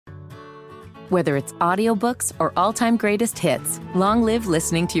Whether it's audiobooks or all-time greatest hits, long live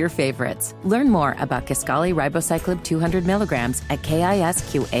listening to your favorites. Learn more about Kisqali Ribociclib 200 milligrams at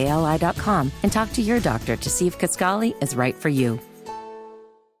KISQALI.com and talk to your doctor to see if Kisqali is right for you.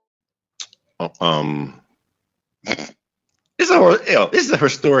 This is a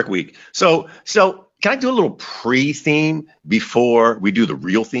historic week. So can I do a little pre-theme before we do the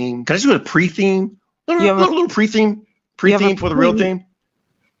real theme? Can I just do a pre-theme? A little pre-theme for the real theme?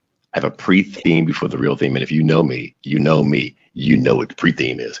 I have a pre-theme before the real theme, and if you know me, you know what the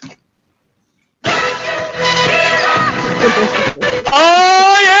pre-theme is.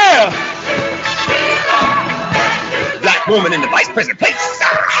 Oh, yeah! Black woman in the vice president place.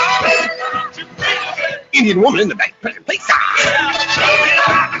 Indian woman in the vice president place.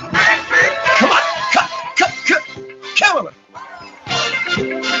 Come on, cut.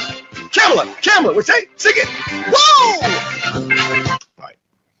 Kamala, we say, sing it. Whoa! All right.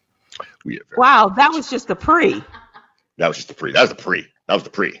 Wow, that was just the pre. That was the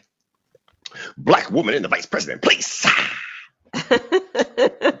pre. Black woman in the vice president place. Trying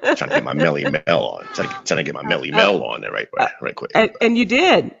to get my Melly Mel on. Trying to get my Melly Mel on there right quick. And you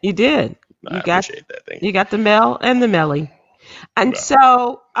did. I appreciate that thing. You got the Mel and the Melly. And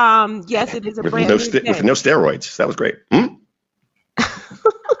so, yes, it is a brand new thing. With no steroids. That was great.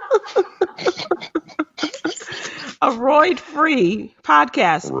 A roid-free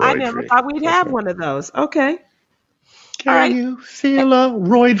podcast. I never thought we'd have one of those. Okay. Can you feel a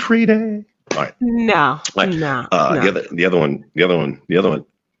roid-free day? All right. No. The other one.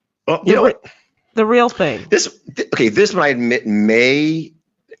 Well, you know what? The real thing. This one I admit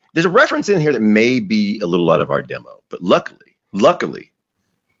there's a reference in here that may be a little out of our demo, but luckily,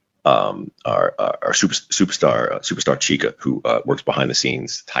 our superstar Chica, who works behind the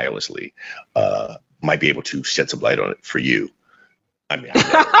scenes tirelessly, might be able to shed some light on it for you. I mean,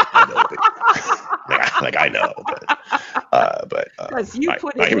 I know, but because you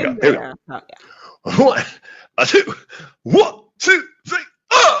put it in there. One, two, three.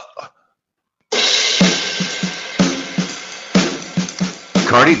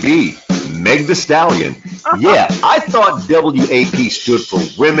 Cardi B, Meg Thee Stallion. Yeah, I thought WAP stood for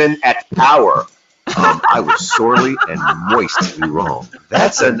Women at Power. I was sorely and moistly wrong.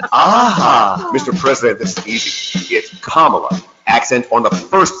 That's an aha. Mr. President, this is easy. It's Kamala. Accent on the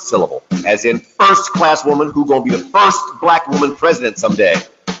first syllable, as in first class woman who gonna be the first black woman president someday.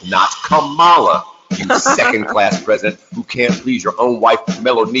 Not Kamala, you second class president who can't please your own wife,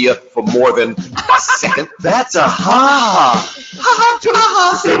 Melonia, for more than a second. That's a ha.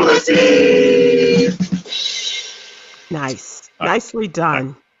 Nice. Nicely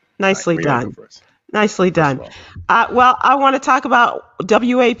done. Nicely done. Well, I want to talk about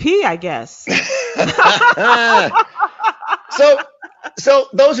WAP, I guess. So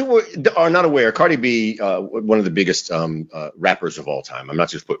those who are not aware, Cardi B, one of the biggest rappers of all time. I'm not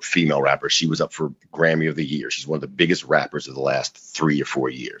just put female rapper. She was up for Grammy of the Year. She's one of the biggest rappers of the last 3 or 4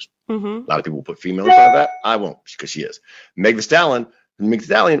 years. Mm-hmm. A lot of people will put female in front of that. I won't, because she is. Meg Thee Stallion,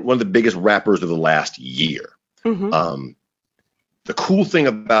 one of the biggest rappers of the last year. Mm-hmm. The cool thing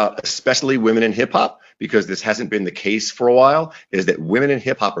about especially women in hip hop, because this hasn't been the case for a while, is that women in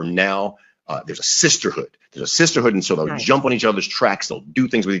hip hop are now there's a sisterhood. And so they'll jump on each other's tracks. They'll do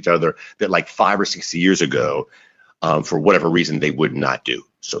things with each other that like 5 or 6 years ago, for whatever reason, they would not do.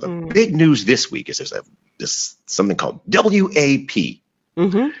 So the big news this week is there's something called WAP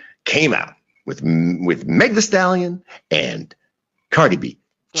came out with Meg Thee Stallion and Cardi B.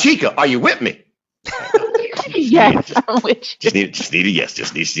 Chica, are you with me? Yes, I'm with you. Just need a yes.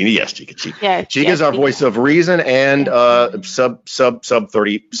 Just need a yes, Chica. Yes, Chica's our voice of reason and sub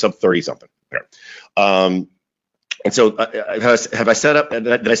 30 something. And so have I set up?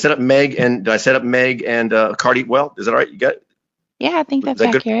 Did I set up Meg and Cardi? Well, is that all right? You got it? Yeah, I think that's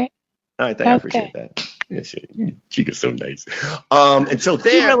accurate. Good? All right, I appreciate that. Yeah, Chica's so nice. And so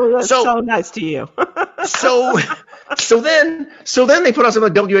there, she really was so nice to you. So then they put out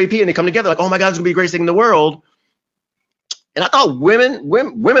something like WAP and they come together like, oh my God, it's gonna be the greatest thing in the world. And I thought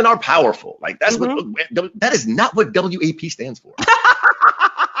women are powerful. Like that is not what WAP stands for.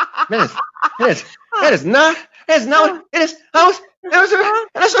 That is not what it is.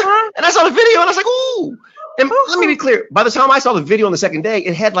 And I saw the video and I was like, ooh. And let me be clear. By the time I saw the video on the second day,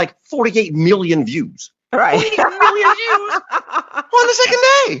 it had like 48 million views. Right. 48 million views on the second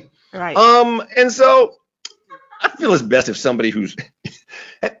day. Right. And so I feel it's best if somebody who's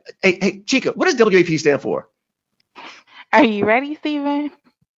hey, Chica, what does WAP stand for? Are you ready, Steven?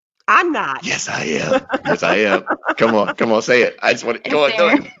 I'm not. Yes, I am. Come on, say it. I just want to go on. Do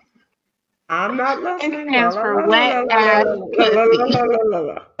it. I'm not listening. It stands for wet ass pussy.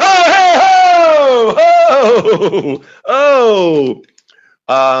 Oh, hey, ho!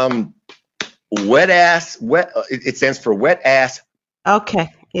 Wet ass. It stands for wet ass.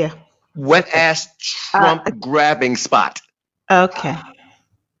 Okay. Yeah. Wet ass Trump grabbing spot. Okay.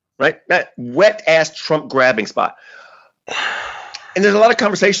 Right. That wet ass Trump grabbing spot. And there's a lot of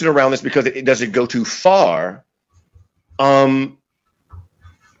conversation around this because it doesn't go too far. And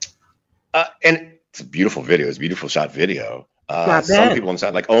it's a beautiful video. It's a beautiful shot video. Some people on the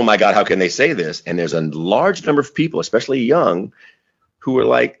side like, oh my God, how can they say this? And there's a large number of people, especially young, who are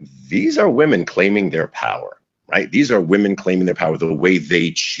like, these are women claiming their power, right? These are women claiming their power the way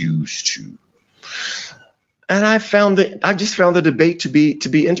they choose to. And I just found the debate to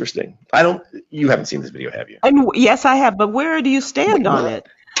be interesting. You haven't seen this video, have you? And yes, I have. But where do you stand on it?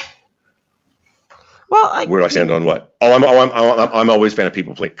 Well, where do I stand on what? I'm always a fan of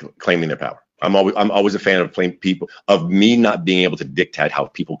people claiming their power. I'm always a fan of me not being able to dictate how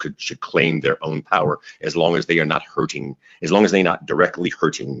people should claim their own power as long as they are not hurting, as long as they're not directly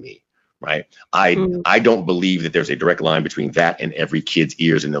hurting me, right? I don't believe that there's a direct line between that and every kid's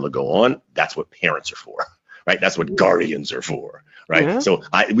ears and they'll go on. That's what parents are for, right? That's what guardians are for, right? Yeah. So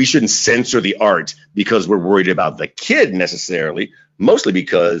we shouldn't censor the art because we're worried about the kid necessarily, mostly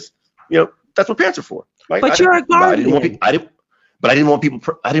because, that's what parents are for. Right? But you're a guardian. But I didn't want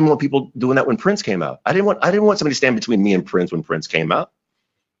people doing that when Prince came out. I didn't want somebody to stand between me and Prince when Prince came out.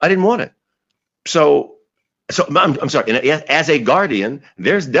 I didn't want it. So I'm sorry. And as a guardian,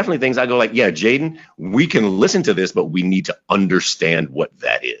 there's definitely things I go like, yeah, Jaden, we can listen to this, but we need to understand what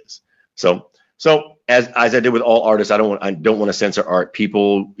that is. So as I did with all artists, I don't want to censor art.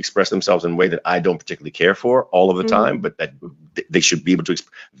 People express themselves in a way that I don't particularly care for all of the time, but that they should be able to.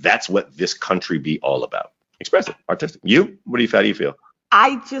 That's what this country be all about. Express it, artistic. How do you feel?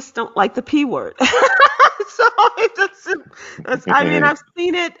 I just don't like the P word. So I've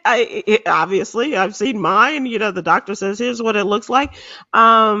seen it. Obviously, I've seen mine. The doctor says, here's what it looks like.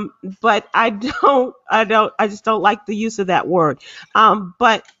 But I just don't like the use of that word.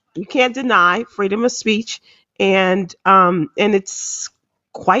 But you can't deny freedom of speech, and it's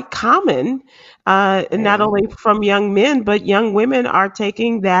quite common, not only from young men, but young women are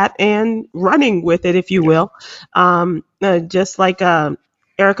taking that and running with it, if you will. Just like Erykah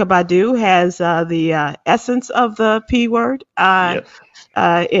Badu has the essence of the P word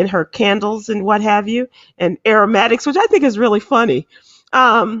in her candles and what have you, and aromatics, which I think is really funny.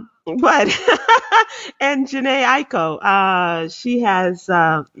 But and Jhené Aiko, she has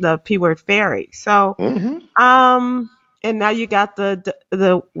the P word fairy. So and now you got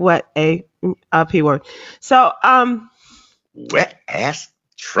the what a P word. So wet ass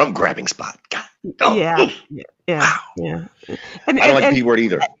Trump grabbing spot. God. Yeah. Wow. Yeah. And I don't like P word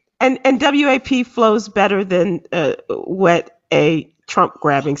either. And WAP flows better than wet a Trump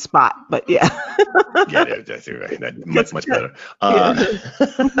grabbing spot, but yeah. Yeah, that's right. Much better.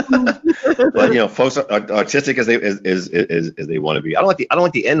 But folks are artistic as they want to be. I don't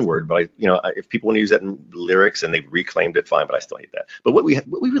like the N word, but if people want to use that in lyrics and they've reclaimed it, fine. But I still hate that. But what we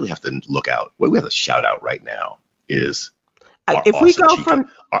really have to look out, what we have to shout out right now is our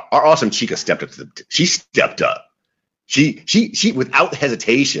awesome Chica stepped up. She stepped up. She without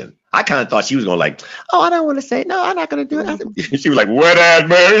hesitation. I kind of thought she was going like, oh, I don't want to say no, I'm not going to do it. She was like, wet ass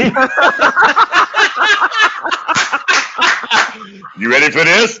man. You ready for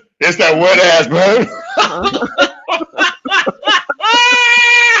this? It's that wet ass man.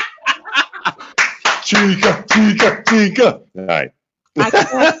 Chica. All right.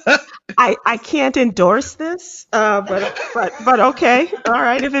 I can't endorse this, but okay, all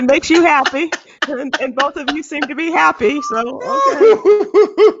right. If it makes you happy, and both of you seem to be happy, so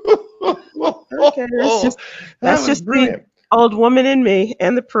okay. That's just the old woman in me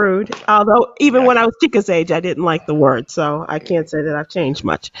and the prude. Although even when I was Chica's age, I didn't like the word, so I can't say that I've changed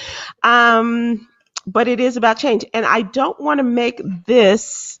much. But it is about change, and I don't want to make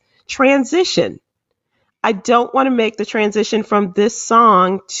this transition. I don't want to make the transition from this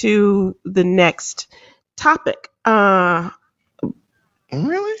song to the next topic. Really?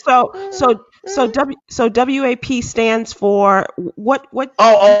 So WAP stands for what?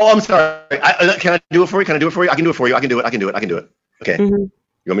 Oh, I'm sorry. Can I do it for you? I can do it for you. I can do it. Okay. Mm-hmm. You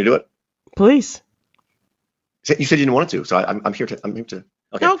want me to do it? Please. You said you didn't want to, so I'm here to.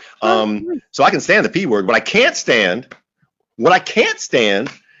 Okay. No, so I can stand the P word. What I can't stand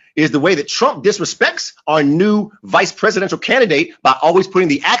is the way that Trump disrespects our new vice presidential candidate by always putting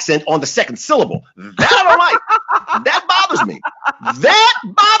the accent on the second syllable. That I don't like. That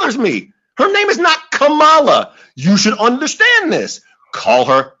bothers me. Her name is not Kamala. You should understand this. Call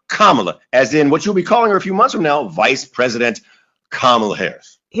her Kamala, as in what you'll be calling her a few months from now, Vice President Kamala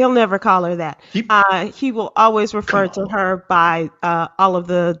Harris. He'll never call her that. He, He will always refer come to on. her by all of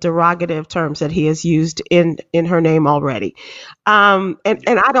the derogative terms that he has used in her name already. And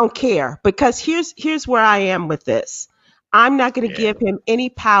I don't care, because here's where I am with this. I'm not going to Yeah. give him any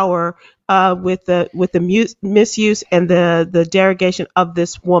power with the misuse and the derogation of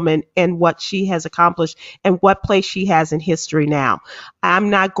this woman and what she has accomplished and what place she has in history now. I'm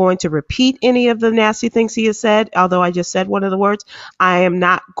not going to repeat any of the nasty things he has said, although I just said one of the words. I am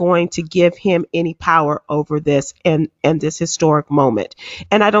not going to give him any power over this and this historic moment.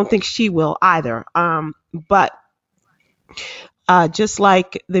 And I don't think she will either. But just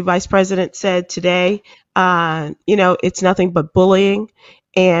like the vice president said today, it's nothing but bullying,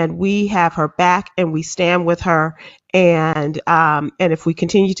 and we have her back and we stand with her. And if we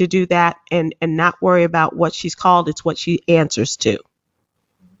continue to do that and not worry about what she's called, it's what she answers to.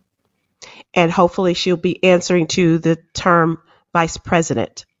 And hopefully she'll be answering to the term vice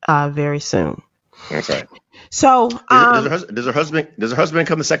president very soon. That's right. So Does her husband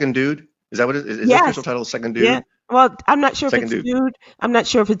become the second dude? Is that what it is? Is the yes, official title second dude? yeah. Well, I'm not sure if Second it's dude. dude. I'm not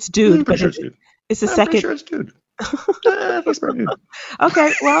sure if it's I'm dude, pretty but sure it's dude. it's the I'm pretty second. sure it's dude. That's pretty dude.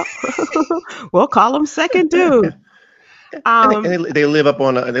 Okay, well, we'll call him second dude. And they live up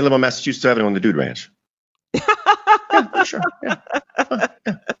on Massachusetts Avenue on the Dude Ranch. Yeah, sure. Yeah.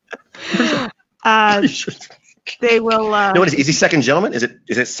 Uh, Sure. they will. No, what is he second gentleman? Is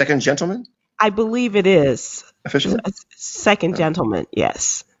it second gentleman I believe it is officially? second gentleman.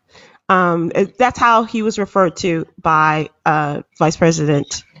 Yes. That's how he was referred to by Vice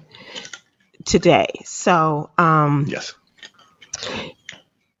President today. So Yes.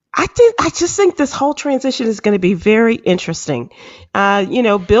 I just think this whole transition is going to be very interesting.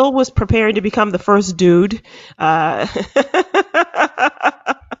 Bill was preparing to become the first dude.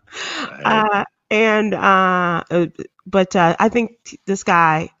 But I think this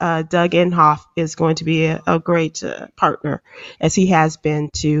guy, Doug Inhofe, is going to be a great partner, as he has been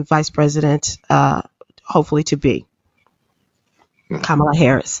to Vice President, hopefully to be Kamala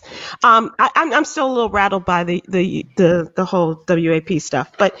Harris. I'm still a little rattled by the whole WAP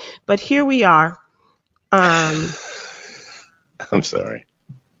stuff, but here we are. I'm sorry.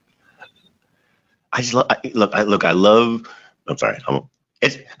 I just love. I'm sorry.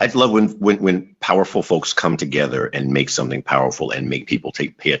 I love when powerful folks come together and make something powerful and make people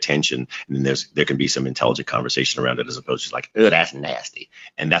pay attention, and then there can be some intelligent conversation around it, as opposed to just like, oh, that's nasty.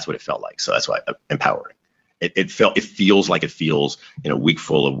 And that's what it felt like. So that's why empowering. It feels like it feels in a week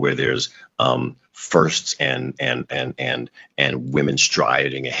full of where there's firsts and women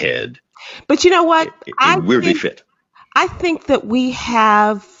striding ahead. But you know what? It weirdly fit. I think that we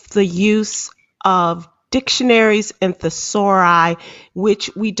have the use of dictionaries and thesauri,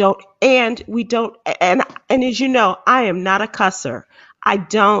 which we don't, and as you know, I am not a cusser. I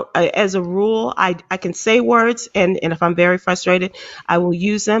don't, as a rule, I can say words, and if I'm very frustrated, I will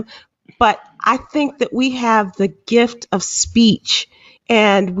use them. But I think that we have the gift of speech,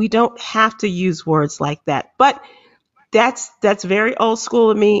 and we don't have to use words like that. But that's very old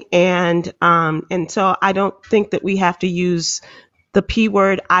school of me, and so I don't think that we have to use the P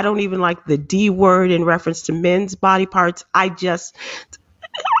word. I don't even like the D word in reference to men's body parts.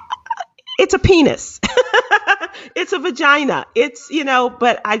 It's a penis. It's a vagina. It's,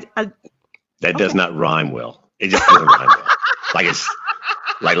 but that does not rhyme well. It just doesn't rhyme well. Like,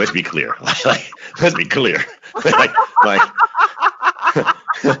 let's be clear. Let's be clear. I'm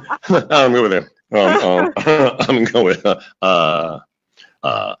going with it. I'm going with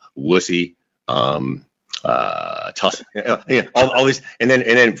wussy. Toss, all these, and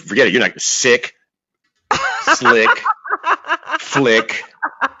then forget it. You're like sick, slick, flick,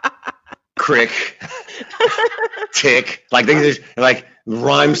 crick, tick. Like they just like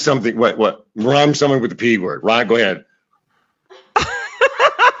rhyme something. What? Rhyme something with the P word. Right? Go ahead.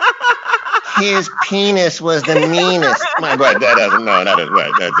 His penis was the meanest. My God, that doesn't. No, that is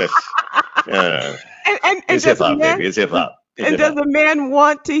right. That's it's hip hop, baby. It's hip hop. And does a man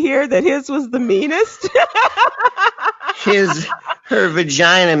want to hear that his was the meanest? Her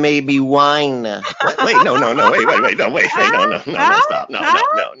vagina may be wine. Wait, no, wait, stop, no.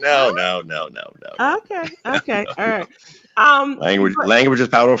 Okay, all right. Language is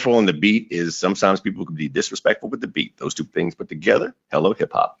powerful, and the beat is sometimes people can be disrespectful with the beat. Those two things put together, hello,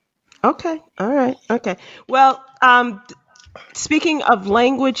 hip hop. Okay, all right, okay. Well, speaking of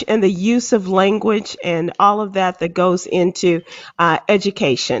language and the use of language and all of that goes into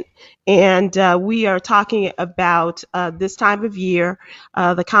education, and we are talking about this time of year,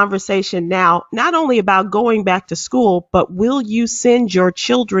 the conversation now, not only about going back to school, but will you send your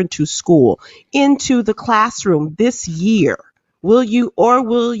children to school, into the classroom this year? Will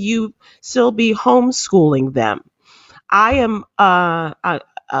you still be homeschooling them? I am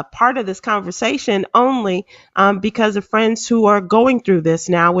a part of this conversation only because of friends who are going through this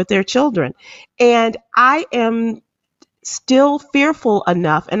now with their children. And I am still fearful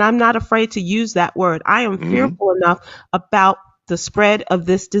enough, and I'm not afraid to use that word. I am fearful enough about the spread of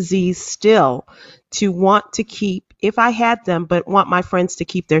this disease still to want to keep, if I had them, but want my friends to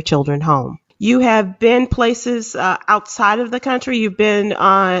keep their children home. You have been places outside of the country. You've been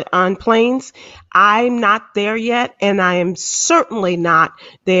on planes. I'm not there yet, and I am certainly not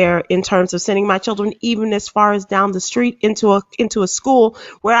there in terms of sending my children even as far as down the street into a school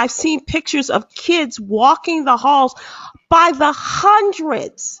where I've seen pictures of kids walking the halls by the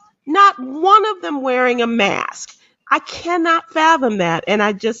hundreds, not one of them wearing a mask. I cannot fathom that. And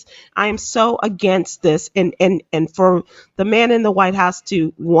I am so against this. And for the man in the White House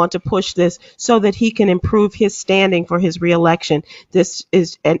to want to push this so that he can improve his standing for his reelection, this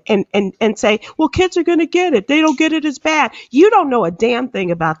is, and say, well, kids are going to get it. They don't get it as bad. You don't know a damn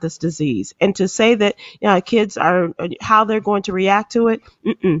thing about this disease. And to say that kids are, how they're going to react to it,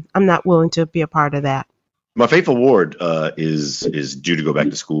 I'm not willing to be a part of that. My faithful ward is due to go back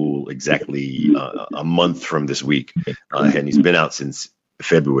to school exactly a month from this week, and he's been out since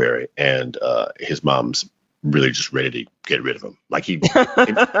February, and his mom's really just ready to get rid of him. Like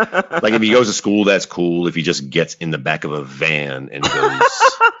if he goes to school, that's cool. If he just gets in the back of a van and goes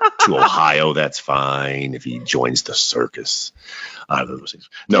to Ohio, that's fine. If he joins the circus, I don't know those things.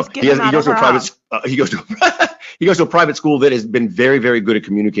 No, he goes to a private. He goes to a private school that has been very, very good at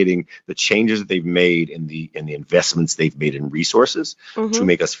communicating the changes that they've made and the investments they've made in resources to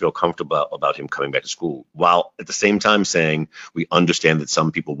make us feel comfortable about him coming back to school, while at the same time saying we understand that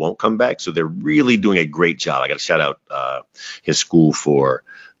some people won't come back. So they're really doing a great job. I got to shout out his school for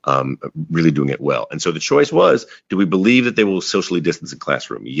really doing it well. And so the choice was, do we believe that they will socially distance in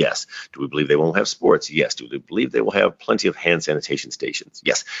classroom? Yes. Do we believe they won't have sports? Yes. Do we believe they will have plenty of hand sanitation stations?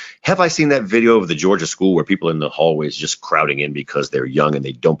 Yes. Have I seen that video of the Georgia school where people in the hallways just crowding in because they're young and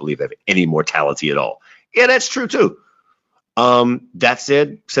they don't believe they have any mortality at all? Yeah, that's true too. That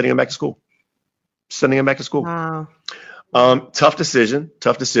said, sending them back to school. Wow. Tough decision.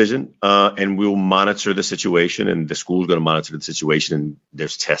 And we'll monitor the situation, and the school's going to monitor the situation. And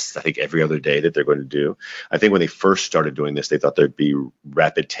there's tests, I think, every other day that they're going to do. I think when they first started doing this, they thought there'd be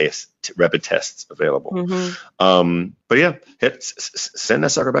rapid tests available. But yeah, send that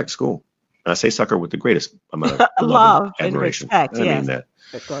sucker back to school. And I say sucker with the greatest amount of love and admiration. Respect, I mean that.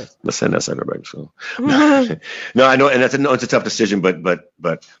 Of course. Let's send that sucker back to school. No, I know, and it's a tough decision, but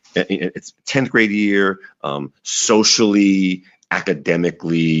it's 10th grade year, socially,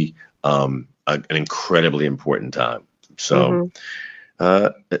 academically, an incredibly important time. So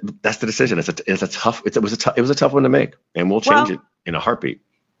that's the decision. It was a tough one to make, and we'll change it in a heartbeat.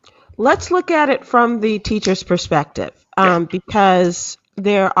 Let's look at it from the teacher's perspective, because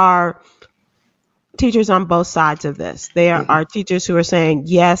there are teachers on both sides of this. There are teachers who are saying,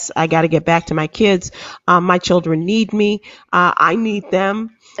 yes, I got to get back to my kids. My children need me. I need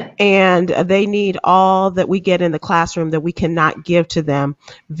them. And they need all that we get in the classroom that we cannot give to them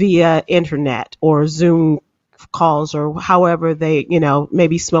via internet or Zoom calls or however they,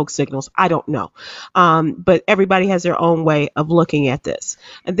 maybe smoke signals. I don't know. But everybody has their own way of looking at this.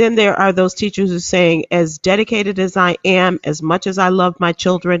 And then there are those teachers who are saying, as dedicated as I am, as much as I love my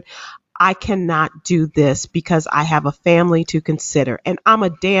children, I cannot do this because I have a family to consider, and I'm a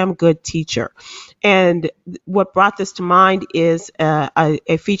damn good teacher. And what brought this to mind is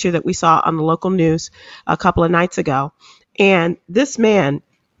a feature that we saw on the local news a couple of nights ago. And this man,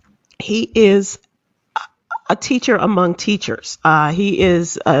 he is a teacher among teachers. He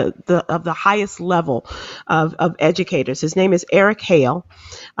is of the highest level of educators. His name is Eric Hale,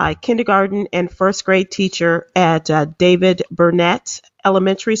 kindergarten and first grade teacher at David Burnett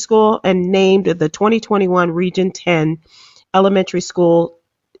Elementary School, and named the 2021 Region 10 Elementary School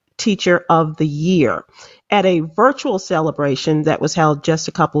Teacher of the Year at a virtual celebration that was held just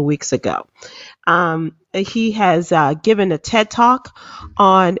a couple of weeks ago. He has given a TED Talk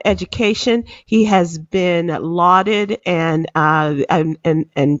on education. He has been lauded and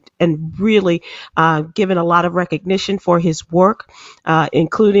really given a lot of recognition for his work,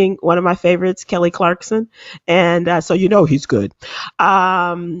 including one of my favorites, Kelly Clarkson. And so he's good.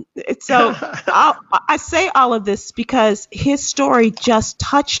 So I say all of this because his story just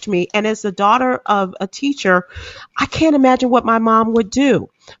touched me. And as the daughter of a teacher, I can't imagine what my mom would do.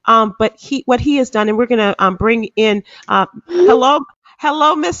 But what he has done, and we're going to bring in, hello,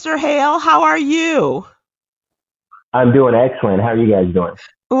 Mr. Hale. How are you? I'm doing excellent. How are you guys doing?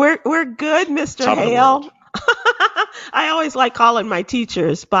 We're good, Mr. Hale. I always like calling my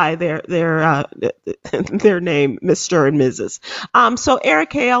teachers by their their name, Mr. and Mrs. So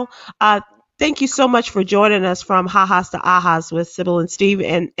Eric Hale, thank you so much for joining us from Ha-Has to Ahas with Sybil and Steve.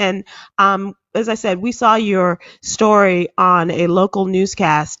 And as I said, we saw your story on a local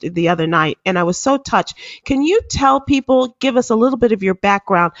newscast the other night, and I was so touched. Can you tell people, give us a little bit of your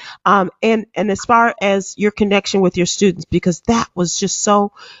background, and as far as your connection with your students, because that was just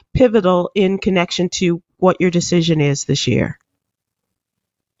so pivotal in connection to what your decision is this year?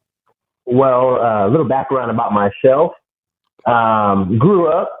 Well, a little background about myself. Grew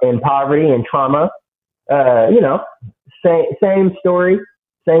up in poverty and trauma. Same story,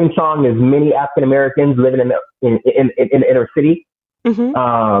 same song as many African Americans living in the inner city.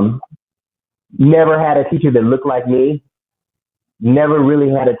 Mm-hmm. Never had a teacher that looked like me. Never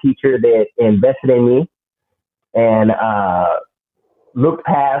really had a teacher that invested in me and looked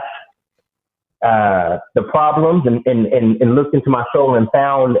past the problems and looked into my soul and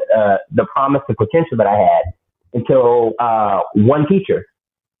found the promise and potential that I had until one teacher.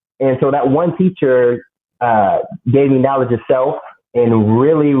 And so that one teacher gave me knowledge of self and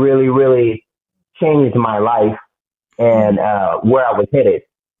really, really, really changed my life and where I was headed.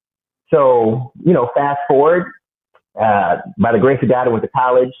 So, fast forward, by the grace of God, I went to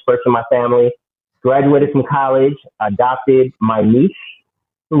college, first in my family, graduated from college, adopted my niece,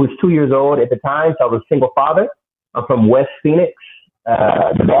 who was 2 years old at the time. So I was a single father. I'm from West Phoenix,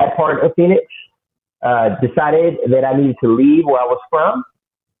 the bad part of Phoenix. Decided that I needed to leave where I was from.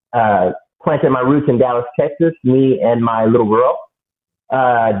 Planted my roots in Dallas, Texas, me and my little girl.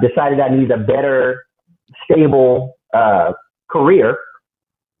 Decided I needed a better, stable career.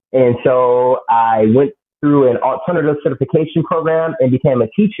 And so I went through an alternative certification program and became a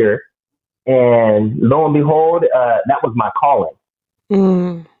teacher. And lo and behold, that was my calling.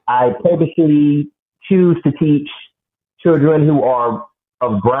 Mm. I purposely choose to teach children who are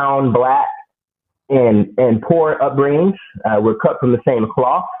of brown, black, and poor upbringings. We're cut from the same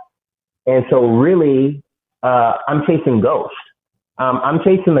cloth. And so really, I'm chasing ghosts. I'm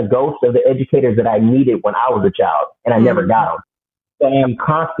chasing the ghosts of the educators that I needed when I was a child, and I never got them. So I am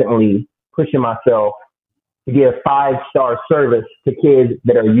constantly pushing myself to give 5-star service to kids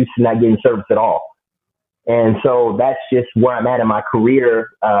that are used to not getting service at all. And so that's just where I'm at in my career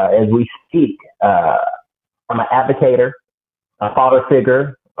as we speak. I'm an advocator, a father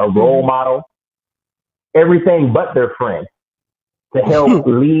figure, a role model, everything but their friend, to help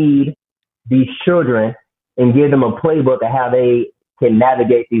lead these children and give them a playbook of how they can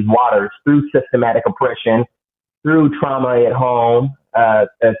navigate these waters through systematic oppression, through trauma at home,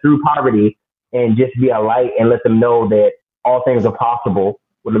 through poverty, and just be a light and let them know that all things are possible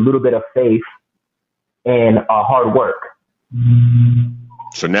with a little bit of faith and hard work.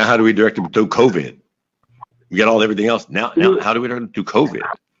 So now how do we direct them through COVID? We got everything else. Now how do we direct them through COVID?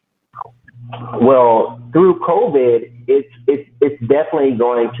 Well, through COVID, it's definitely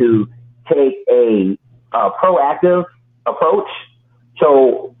going to take a proactive approach.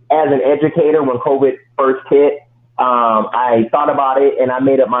 So as an educator, when COVID first hit, I thought about it and I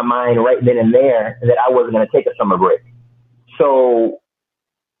made up my mind right then and there that I wasn't going to take a summer break. So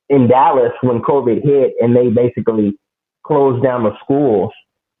in Dallas, when COVID hit and they basically closed down the schools,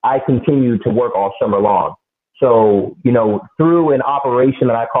 I continued to work all summer long. So, through an operation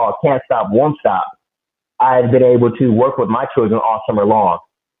that I call Can't Stop, Won't Stop, I've been able to work with my children all summer long.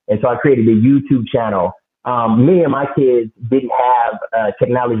 And so I created a YouTube channel. Me and my kids didn't have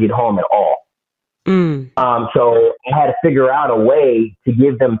technology at home at all. So I had to figure out a way to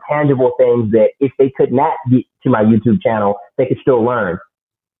give them tangible things that if they could not get to my YouTube channel, they could still learn.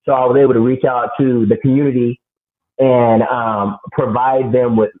 So I was able to reach out to the community and provide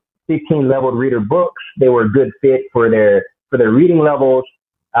them with 15 leveled reader books. They were a good fit for their reading levels.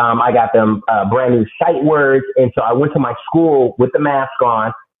 I got them brand new sight words. And so I went to my school with the mask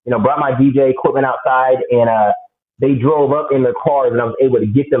on, brought my DJ equipment outside, and they drove up in their cars and I was able to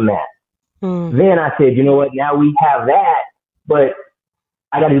get them that. Then I said, you know what, now we have that, but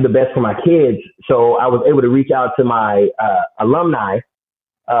I got to do the best for my kids. So I was able to reach out to my alumni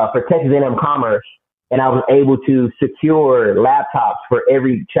for Texas A&M Commerce, and I was able to secure laptops for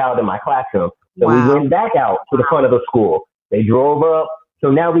every child in my classroom. So we went back out to the front of the school. They drove up.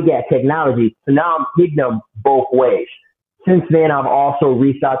 So now we got technology. So now I'm hitting them both ways. Since then, I've also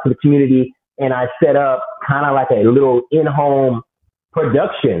reached out to the community and I set up kind of like a little in-home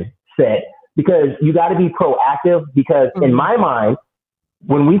production set, because you got to be proactive, because in my mind,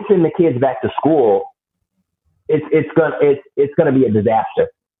 when we send the kids back to school, it's gonna be a disaster.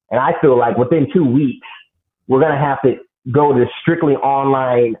 And I feel like within 2 weeks, we're going to have to go to strictly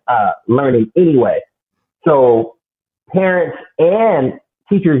online learning anyway. So parents and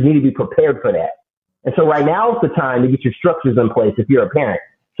teachers need to be prepared for that. And so right now is the time to get your structures in place if you're a parent.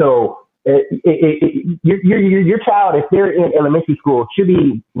 So your child, if they're in elementary school, should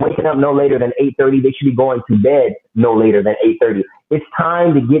be waking up no later than 8:30. They should be going to bed no later than 8:30. It's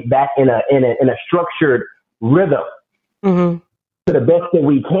time to get back in a structured rhythm to the best that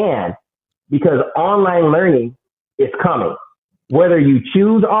we can, because online learning is coming. Whether you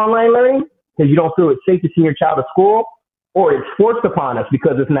choose online learning because you don't feel it's safe to send your child to school, or it's forced upon us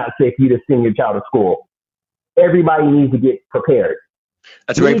because it's not safe for you to send your child to school, everybody needs to get prepared.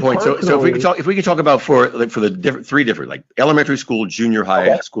 That's a great point. So if we could talk about for the three different, like elementary school, junior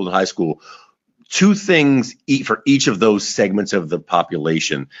high school, and high school, two things for each of those segments of the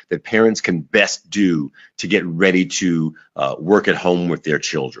population that parents can best do to get ready to work at home with their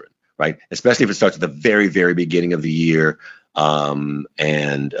children, right? Especially if it starts at the very, very beginning of the year. So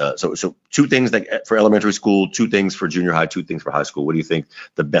two things for elementary school, two things for junior high, two things for high school. What do you think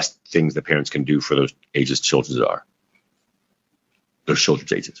the best things that parents can do for those children's are? Those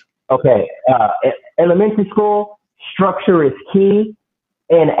children's ages. Okay. Elementary school, structure is key.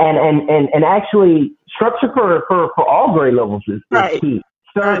 And actually structure for all grade levels is key.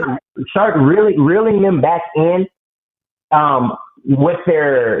 Start really reeling them back in with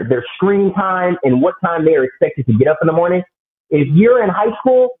their screen time and what time they are expected to get up in the morning. If you're in high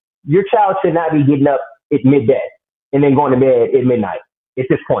school, your child should not be getting up at midday and then going to bed at midnight at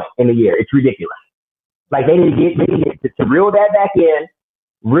this point in the year. It's ridiculous. Like they need to reel that back in,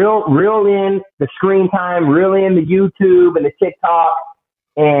 reel in the screen time, reel in the YouTube and the TikTok,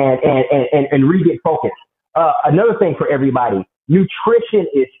 and re-get focused. Another thing for everybody, nutrition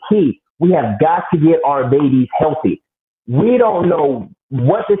is key. We have got to get our babies healthy. We don't know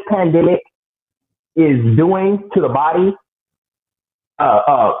what this pandemic is doing to the body,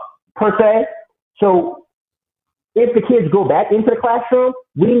 per se. So if the kids go back into the classroom,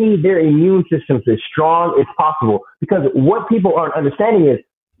 we need their immune systems as strong as possible, because what people aren't understanding is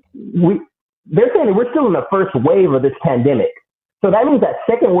they're saying that we're still in the first wave of this pandemic. So that means that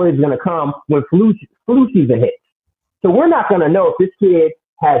second wave is going to come when flu season hits. So we're not going to know if this kid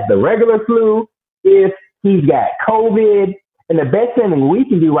has the regular flu, if he's got COVID. And the best thing we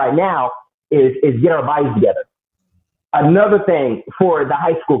can do right now is get our bodies together. Another thing for the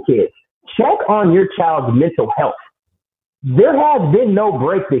high school kids, check on your child's mental health. There has been no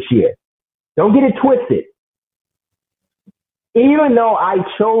break this year. Don't get it twisted. Even though I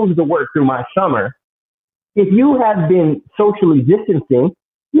chose to work through my summer, if you have been socially distancing,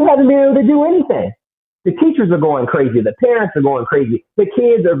 you haven't been able to do anything. The teachers are going crazy. The parents are going crazy. The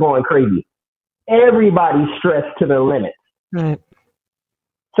kids are going crazy. Everybody's stressed to their limits. Right.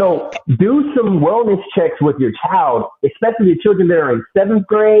 So do some wellness checks with your child, especially the children that are in 7th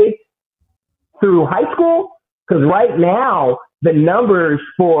grade through high school, because right now the numbers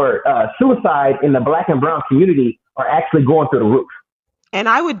for suicide in the Black and brown community are actually going through the roof. And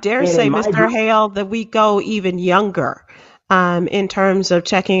I would dare say, Mr. Hale, that we go even younger in terms of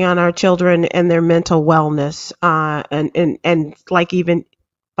checking on our children and their mental wellness, and like even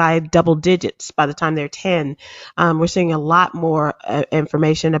by double digits by the time they're 10. We're seeing a lot more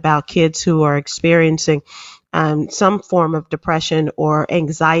information about kids who are experiencing some form of depression or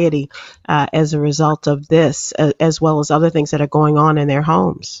anxiety as a result of this, as well as other things that are going on in their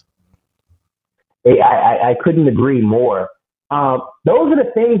homes. I couldn't agree more. Those are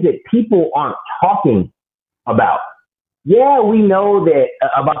the things that people aren't talking about. Yeah, we know that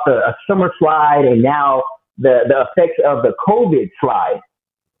about the summer slide and now the effects of the COVID slide.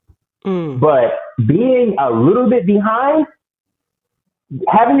 But being a little bit behind,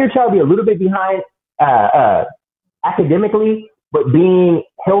 having your child be a little bit behind academically, but being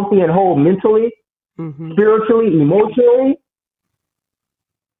healthy and whole mentally, spiritually, emotionally,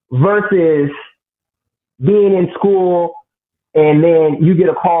 versus being in school and then you get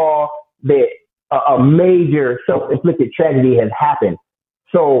a call that a major self-inflicted tragedy has happened.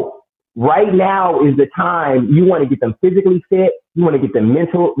 So right now is the time you want to get them physically fit. You want to get them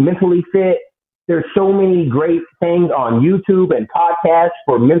mentally fit. There's so many great things on YouTube and podcasts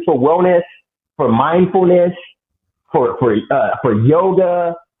for mental wellness, for mindfulness, for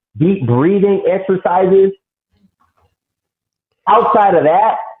yoga, deep breathing exercises. Outside of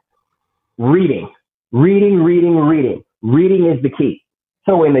that, reading. Reading is the key.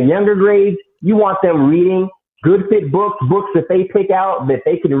 So in the younger grades, you want them reading good fit books that they pick out that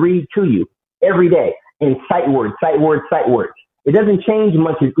they can read to you every day in sight words. It doesn't change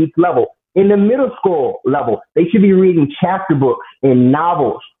much at each level. In the middle school level, they should be reading chapter books and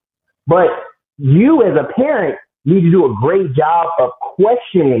novels. But you as a parent need to do a great job of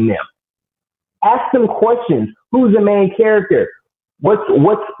questioning them. Ask them questions. Who's the main character? What's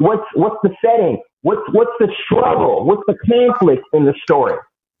the setting? What's the struggle? What's the conflict in the story?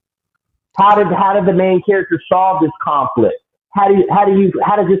 How did the main character solve this conflict? How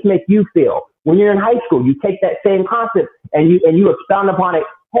does this make you feel? When you're in high school, you take that same concept and you expound upon it.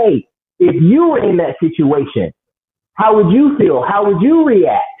 Hey, if you were in that situation, how would you feel? How would you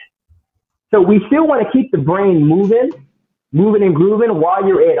react? So we still want to keep the brain moving and grooving while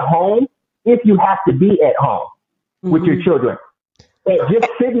you're at home, if you have to be at home with your children. But just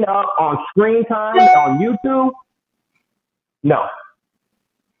sitting up on screen time on YouTube, no.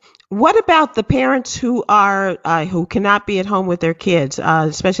 What about the parents who cannot be at home with their kids,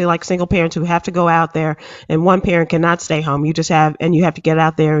 especially like single parents who have to go out there and one parent cannot stay home? You have to get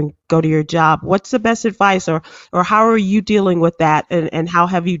out there and go to your job. What's the best advice, or how are you dealing with that, and how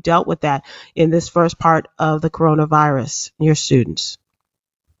have you dealt with that in this first part of the coronavirus, your students?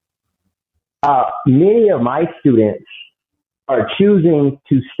 Many of my students are choosing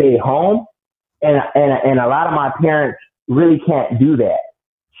to stay home, and a lot of my parents really can't do that.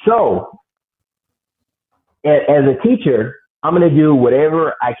 So, as a teacher, I'm going to do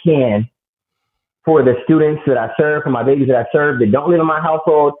whatever I can for the students that I serve, for my babies that I serve that don't live in my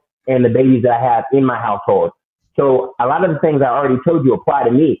household, and the babies that I have in my household. So, a lot of the things I already told you apply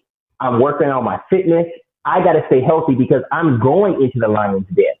to me. I'm working on my fitness. I got to stay healthy because I'm going into the lion's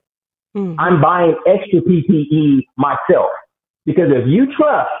den. Mm-hmm. I'm buying extra PPE myself because if you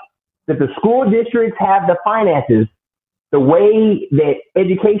trust that the school districts have the finances, the way that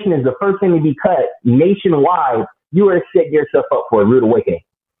education is the first thing to be cut nationwide, you are setting yourself up for a rude awakening.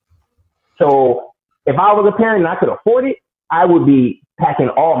 So if I was a parent and I could afford it, I would be packing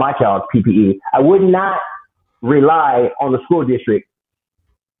all my child's PPE. I would not rely on the school district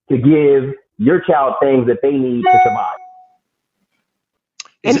to give your child things that they need to survive.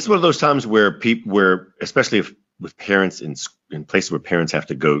 Is this one of those times where especially with parents in places where parents have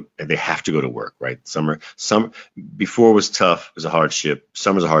to go, and they have to go to work, right? Summer before was tough, it was a hardship.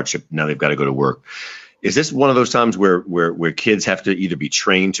 Summer's a hardship. Now they've got to go to work. Is this one of those times where kids have to either be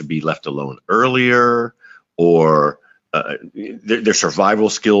trained to be left alone earlier, or their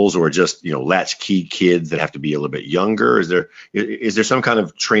survival skills, or just latchkey kids that have to be a little bit younger? Is there some kind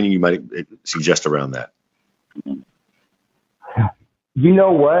of training you might suggest around that? You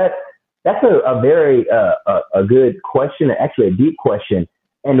know what? That's a very a good question, actually a deep question.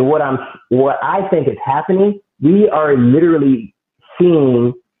 And what I think is happening, we are literally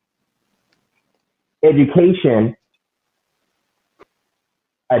seeing education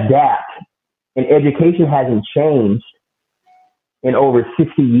adapt, and education hasn't changed in over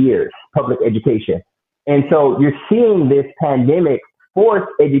 60 years, public education. And so you're seeing this pandemic force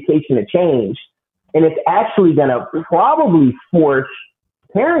education to change, and it's actually going to probably force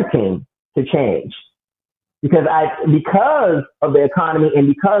parenting to change because of the economy and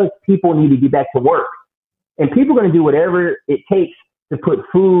because people need to get back to work, and people are going to do whatever it takes to put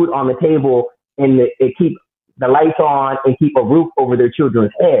food on the table and keep the lights on and keep a roof over their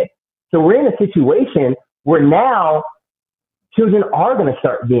children's head. So we're in a situation where now children are going to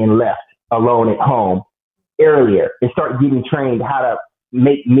start being left alone at home earlier and start getting trained how to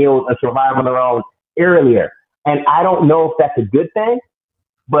make meals and survive on their own earlier. And I don't know if that's a good thing,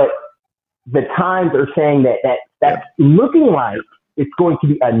 but the times are saying that's looking like it's going to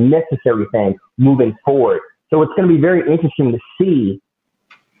be a necessary thing moving forward. So it's going to be very interesting to see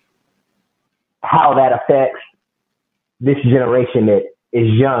how that affects this generation that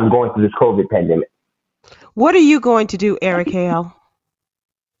is young going through this COVID pandemic. What are you going to do, Eric Hale?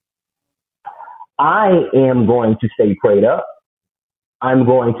 I am going to stay prayed up. I'm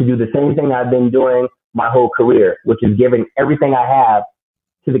going to do the same thing I've been doing my whole career, which is giving everything I have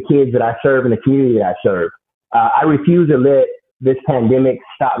to the kids that I serve and the community that I serve. I refuse to let this pandemic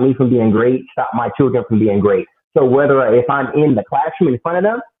stop me from being great, stop my children from being great. So if I'm in the classroom in front of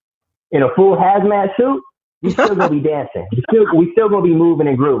them in a full hazmat suit, we're still going to be dancing. We still going to be moving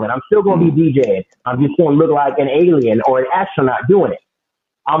and grooving. I'm still going to be DJing. I'm just going to look like an alien or an astronaut doing it.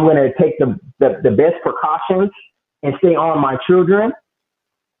 I'm going to take the best precautions and stay on my children,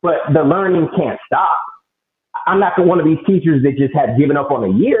 but the learning can't stop. I'm not one of these teachers that just have given up on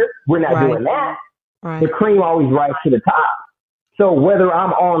a year. We're not doing that. Right. The cream always rises to the top. So whether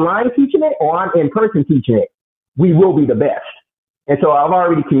I'm online teaching it or I'm in person teaching it, we will be the best. And so I've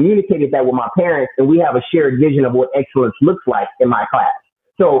already communicated that with my parents, and we have a shared vision of what excellence looks like in my class.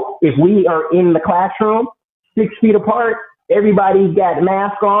 So if we are in the classroom 6 feet apart, everybody's got a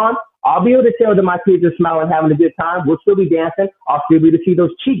mask on, I'll be able to tell that my kids are smiling, having a good time. We'll still be dancing. I'll still be able to see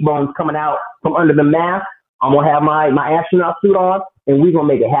those cheekbones coming out from under the mask. I'm going to have my astronaut suit on, and we're going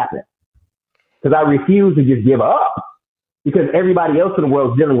to make it happen. because I refuse to just give up, because everybody else in the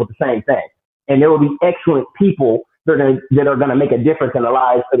world is dealing with the same thing. And there will be excellent people that are going to make a difference in the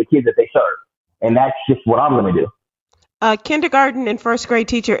lives of the kids that they serve. And that's just what I'm going to do. Kindergarten and first grade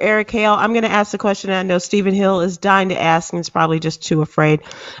teacher Eric Hale, I'm going to ask the question I know Stephen Hill is dying to ask, and is probably just too afraid.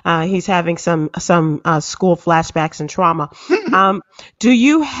 He's having some school flashbacks and trauma. Do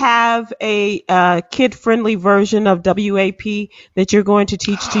you have a kid-friendly version of WAP that you're going to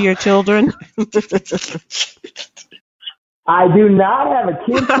teach to your children? I do not have a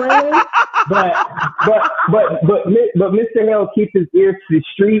kid-friendly, but Mr. Hill keeps his ears to the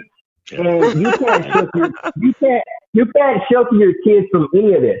streets, and you can't shelter your kids from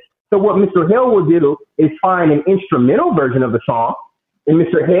any of this. So what Mr. Hill will do is find an instrumental version of the song, and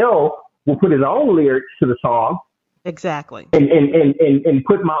Mr. Hill will put his own lyrics to the song. Exactly. And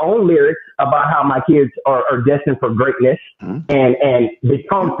put my own lyrics about how my kids are destined for greatness and they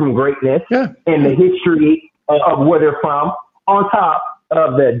come from greatness and the history of where they're from on top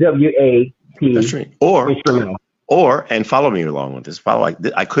of the WAP That's right. instrumental. And follow me along with this.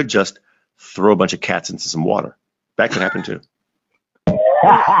 I could just throw a bunch of cats into some water. That could happen too. With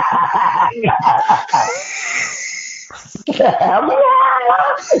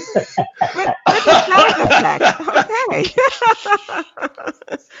the sound effect. Okay.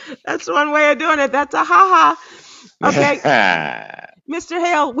 That's one way of doing it. That's a ha-ha. Okay. Mr.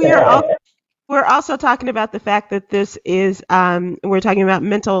 Hale, we're also talking about the fact that this is, we're talking about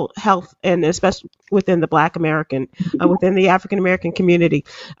mental health, and especially within the Black American, within the African American community.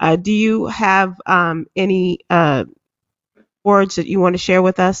 Do you have any words that you want to share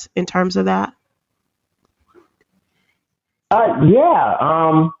with us in terms of that?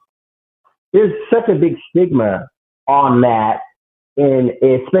 There's such a big stigma on that,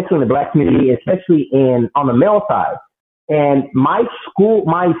 especially in the Black community, especially on the male side. And my school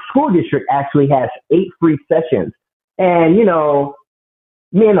district actually has 8 free sessions. And, me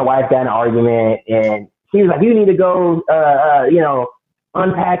and the wife got in an argument, and she was like, you need to go,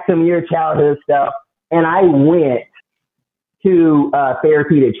 unpack some of your childhood stuff. And I went to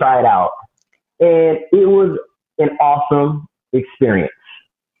therapy to try it out. And it was an awesome experience.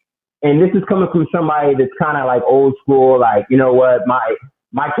 And this is coming from somebody that's kind of like old school, like, you know what, my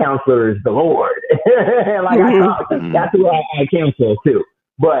counselor is the Lord. That's who I counsel to.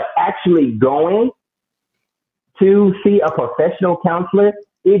 But actually going to see a professional counselor,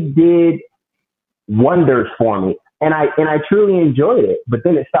 it did wonders for me. And I truly enjoyed it. But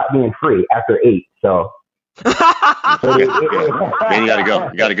then it stopped being free after 8. So. Man, you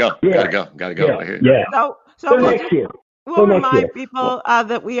gotta go. Yeah. So next year. We'll remind people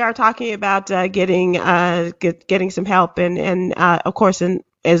that we are talking about getting some help, and of course,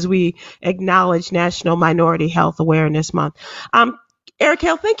 as we acknowledge National Minority Health Awareness Month. Eric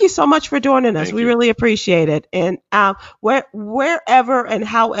Hale, thank you so much for joining us. We really appreciate it. And wherever and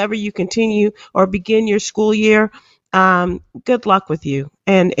however you continue or begin your school year, good luck with you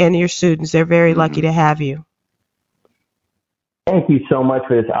and your students. They're very lucky to have you. Thank you so much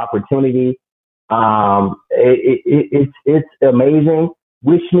for this opportunity. It's amazing.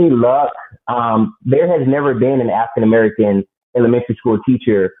 Wish me luck. There has never been an African American elementary school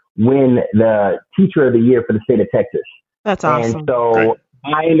teacher win the Teacher of the Year for the state of Texas. That's awesome. And so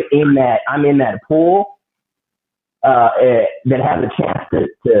I'm in that pool that has a chance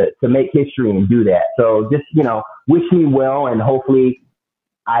to make history and do that. So just wish me well, and hopefully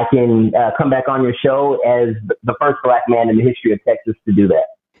I can come back on your show as the first Black man in the history of Texas to do that.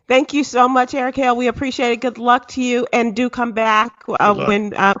 Thank you so much, Eric Hale. We appreciate it. Good luck to you, and do come back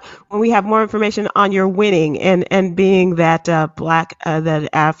when we have more information on your winning and being that that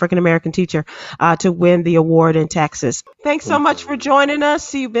African American teacher to win the award in Texas. Thanks so much for joining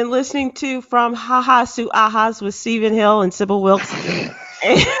us. You've been listening to From Ha-Has to Ahas with Stephen Hill and Sybil Wilkes.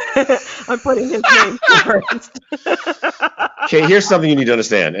 I'm putting his name first. Okay, here's something you need to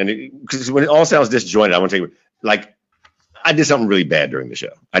understand, and because when it all sounds disjointed, I want to take I did something really bad during the show.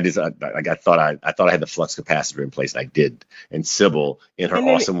 I thought I had the flux capacitor in place, and I did. And Sybil, in her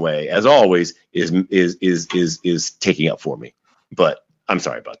awesome way, as always, is taking up for me. But I'm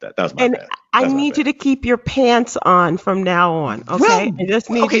sorry about that. That was my bad. I need you to keep your pants on from now on. Okay. Well, I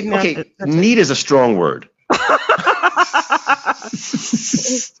just need you to know. Okay. Neat is a strong word.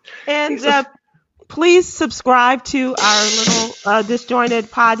 And please subscribe to our little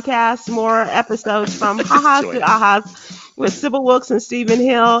disjointed podcast. More episodes from Ha-Has to Ahas with Sybil Wilkes and Stephen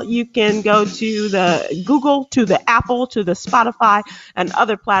Hill. You can go to the Google, to the Apple, to the Spotify, and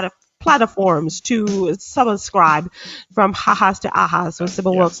other platforms to subscribe from Ha-Has to Ahas with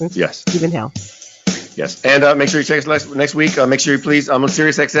Sybil Wilkes and Stephen Hill. Yes, and make sure you check us next week. Make sure you please, I'm on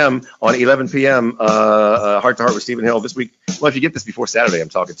Sirius XM on 11 p.m. Heart to Heart with Stephen Hill this week. Well, if you get this before Saturday, I'm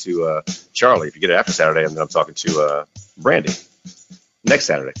talking to Charlie. If you get it after Saturday, and then I'm talking to Brandy next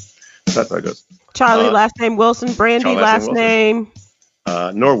Saturday. So that's how it goes. Charlie, last name Wilson. Brandy, last name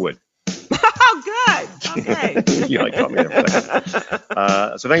Norwood. Oh, good. Okay. You like caught me there for a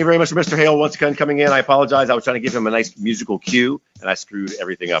second. So thank you very much for Mr. Hale once again coming in. I apologize. I was trying to give him a nice musical cue, and I screwed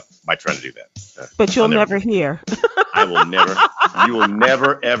everything up by trying to do that. But you'll never hear. I will never. You will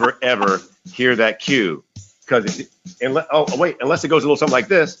never, ever, ever hear that cue, because unless it goes a little something like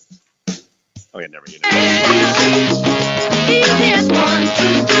this. Oh yeah, never.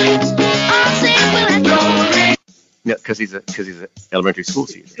 Yeah, because he's an elementary school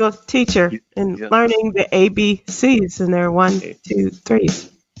teacher. And learning the ABCs, and they're 1, 2, 3.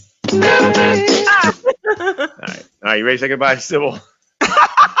 All right. You ready to say goodbye, Sybil?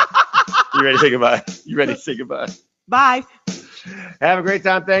 You ready to say goodbye? You ready to say goodbye? Bye. Have a great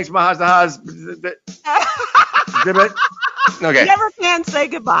time. Thanks, Mahaz. Okay. Never can say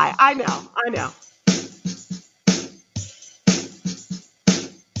goodbye. I know.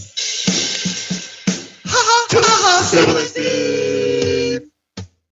 Sybil and Steve.